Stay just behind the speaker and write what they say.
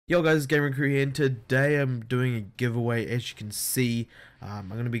Yo guys, Gamer Crew here, and today I'm doing a giveaway. As you can see, I'm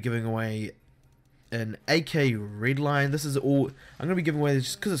going to be giving away an AK Redline. This is all I'm going to be giving away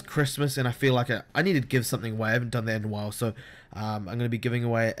just because it's Christmas and I feel like I need to give something away. I haven't done that in a while, so I'm going to be giving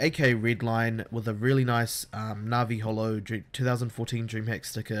away an AK Redline with a really nice Navi Holo 2014 DreamHack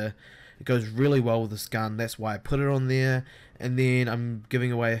sticker. It goes really well with this gun, that's why I put it on there. And then I'm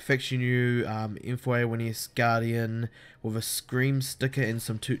giving away a Affection U Info when he's Guardian with a Scream sticker and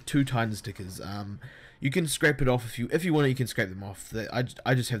some two Titan stickers. You can scrape it off if you want. You can scrape them off.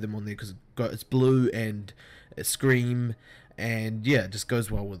 I just have them on there because it's blue and it's Scream, and yeah, it just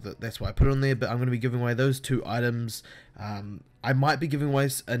goes well with it. That's why I put it on there. But I'm going to be giving away those two items. I might be giving away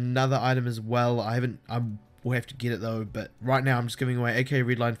another item as well. We'll have to get it though, but right now I'm just giving away AK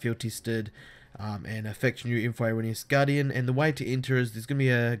Redline Field Tested and Affection U Info when he's Guardian. And the way to enter is there's going to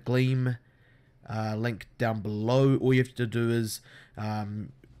be a Gleam link down below. All you have to do is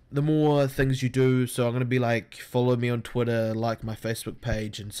the more things you do, so I'm going to be like, follow me on Twitter, like my Facebook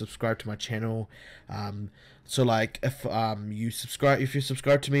page, and subscribe to my channel. So like if you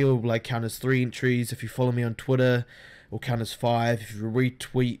subscribe to me, it will like count as 3 entries. If you follow me on Twitter, it will count as 5. If you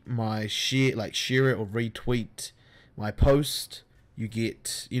retweet my share it or retweet my post, you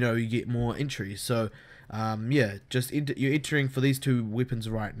get more entries. So yeah, you're entering for these two weapons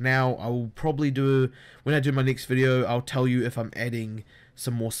right now. I will probably when I do my next video, I'll tell you if I'm adding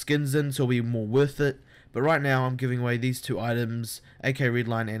some more skins in, so it'll be more worth it. But right now I'm giving away these two items, AK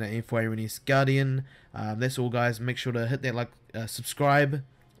Redline and an Info Guardian. That's all guys. Make sure to hit that subscribe,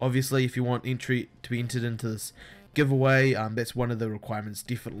 obviously, if you want entry to be entered into this giveaway. That's one of the requirements,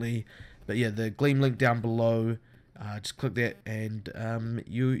 definitely. But yeah, the Gleam link down below, just click that and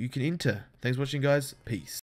you can enter. Thanks for watching guys, peace.